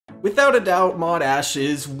Without a doubt, Mod Ash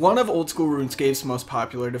is one of Old School RuneScape's most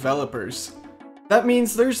popular developers. That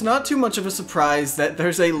means there's not too much of a surprise that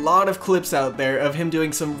there's a lot of clips out there of him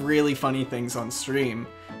doing some really funny things on stream.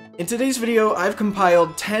 In today's video, I've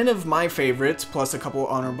compiled 10 of my favorites, plus a couple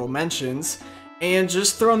honorable mentions, and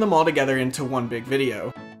just thrown them all together into one big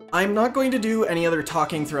video. I'm not going to do any other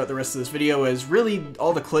talking throughout the rest of this video, as really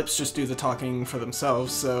all the clips just do the talking for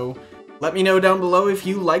themselves, so let me know down below if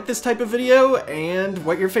you like this type of video and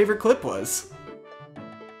what your favorite clip was.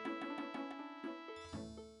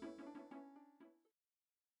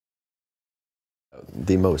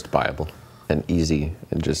 The most viable and easy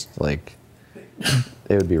and just like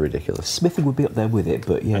it would be ridiculous. Smithing would be up there with it,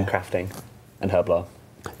 but yeah. And crafting and herblar.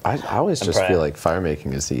 I always just feel like fire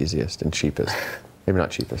making is the easiest and cheapest. Maybe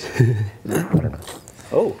not cheapest. I don't know.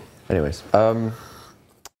 Oh. Anyways, of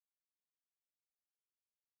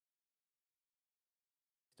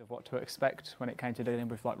what to expect when it came to dealing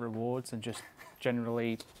with like rewards and just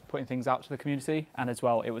generally putting things out to the community, and as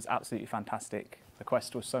well it was absolutely fantastic. The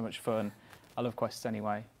quest was so much fun. I love quests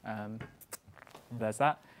anyway. There's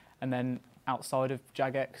that. And then outside of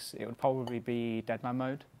Jagex, it would probably be Deadman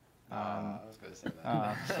mode. I was going to say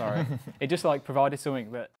that. Sorry. It just like provided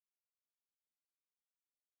something that...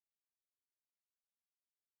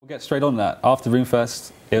 We'll get straight on that. After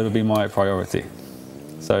RuneFest, it'll be my priority.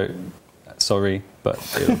 So, sorry, but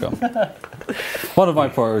it'll come. One of my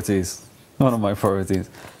priorities. One of my priorities.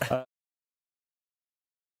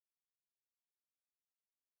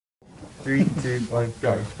 3, 2, 1,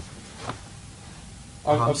 go.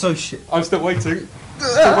 I'm so shit. I'm still waiting.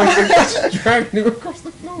 Still waiting. Just dragging him across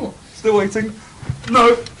the floor. Still waiting.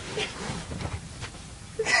 No.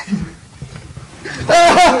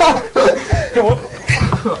 Come on.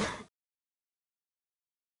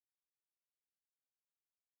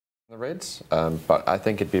 The raids, but I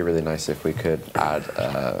think it'd be really nice if we could add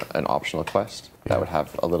an optional quest that would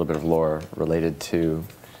have a little bit of lore related to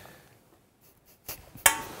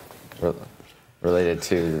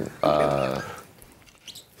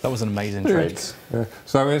that was an amazing trade. Yeah.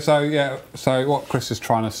 So what Chris is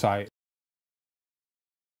trying to say.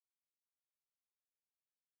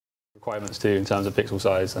 Requirements too in terms of pixel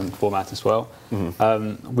size and format as well.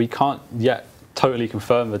 We can't yet totally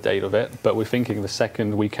confirm the date of it, but we're thinking the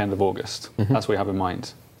second weekend of August. That's what we have in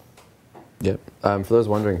mind. Yep. For those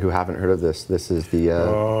wondering who haven't heard of this, this is the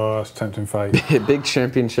that's tempting fate. big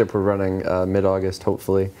championship we're running mid-August,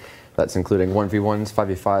 hopefully. That's including 1v1s,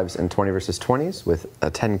 5v5s, and 20 versus 20s with a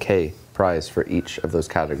 10K prize for each of those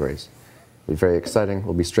categories. It'll be very exciting.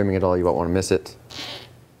 We'll be streaming it all. You won't want to miss it.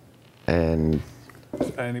 And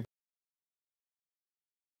Any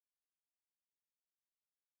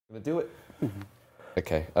gonna do it.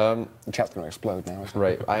 Okay. The chat's going to explode now.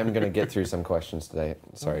 Right. I am going to get through some questions today.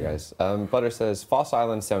 Sorry, guys. Butter says, Foss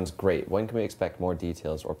Island sounds great. When can we expect more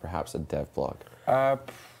details or perhaps a dev blog?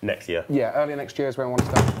 Next year. Yeah, early next year is when I want to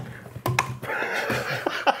start.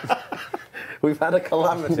 We've had a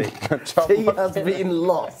calamity. Tea has been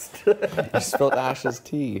lost. You spilled Ash's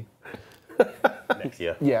tea. Next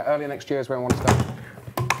year. Yeah, early next year is when I want to start.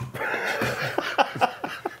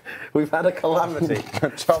 We've had a calamity.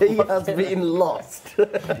 Tea has been lost.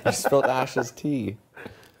 You spilled Ash's tea.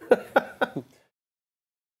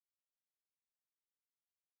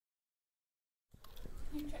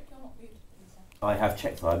 I have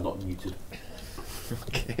checked that I'm not muted.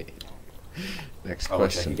 Okay. Next I will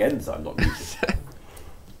check question. again that I'm not muted.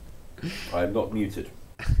 I am not muted.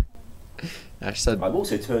 Ash said, I'm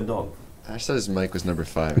also turned on. Ash said his mic was number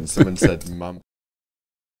 5 and someone said mum.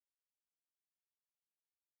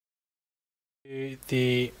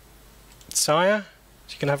 The sire,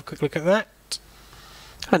 so you can have a quick look at that.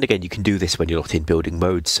 And again, you can do this when you're not in building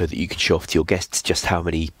mode so that you can show off to your guests just how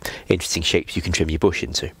many interesting shapes you can trim your bush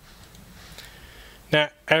into. Now,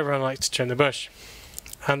 everyone likes to trim the bush.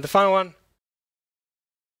 And the final one.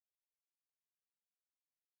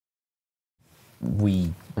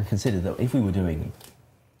 We considered that if we were doing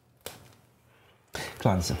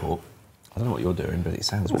client support, I don't know what you're doing, but it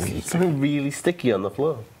sounds really... Something really sticky on the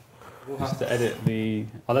floor. We'll have to edit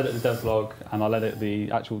I'll edit the dev log and I'll edit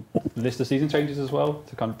the actual list of season changes as well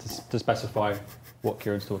to kind of to specify what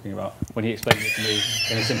Kieran's talking about when he explains it to me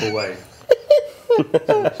in a simple way.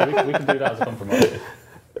 So we can do that as a compromise.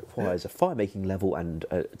 Requires a fire making level and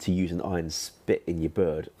to use an iron spit in your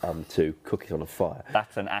bird to cook it on a fire.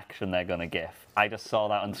 That's an action they're going to give. I just saw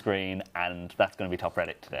that on screen and that's going to be top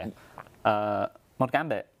Reddit today. Mod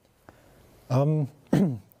Gambit. There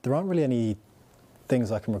aren't really any things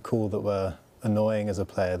I can recall that were annoying as a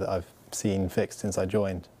player that I've seen fixed since I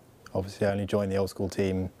joined. Obviously I only joined the Old School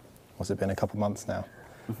team, what's it been, a couple months now.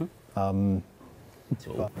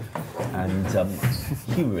 tool. And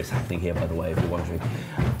humour is happening here, by the way, if you're wondering.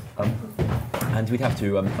 And we'd have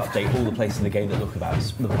to update all the places in the game that look at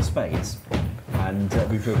spades. And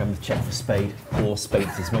we programmed the check for spade or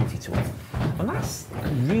spades is multi-tool. And that's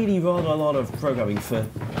really rather a lot of programming for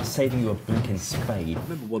saving you a blinking spade. I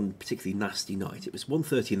remember one particularly nasty night. It was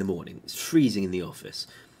 1:30 in the morning. It was freezing in the office.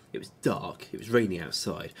 It was dark. It was raining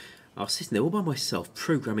outside. I was sitting there all by myself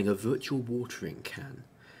programming a virtual watering can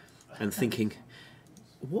and thinking,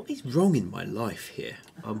 what is wrong in my life here?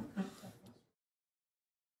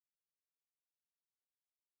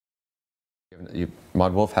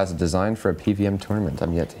 Mod Wolf has a design for a PVM tournament.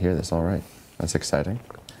 I'm yet to hear this. All right, that's exciting.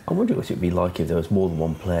 I wonder what it would be like if there was more than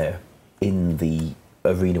one player in the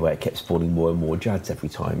arena where it kept spawning more and more Jads every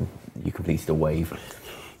time you completed a wave.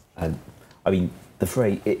 And I mean, the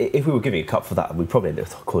phrase, if we were giving a cup for that, we'd probably end up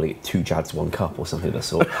calling it 2 Jads, 1 cup or something of the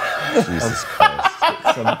sort. Jesus Christ.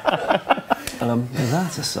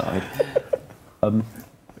 That aside,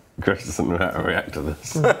 Chris doesn't know how to react to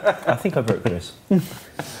this. I think I broke Chris.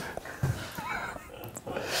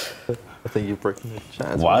 I think you've broken the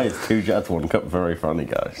chat. Why is 2 Jads, 1 cup very funny,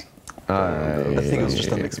 guys? I think it was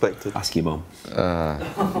just unexpected. Ask your mum.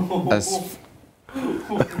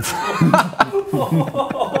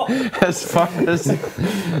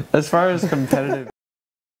 As far as competitive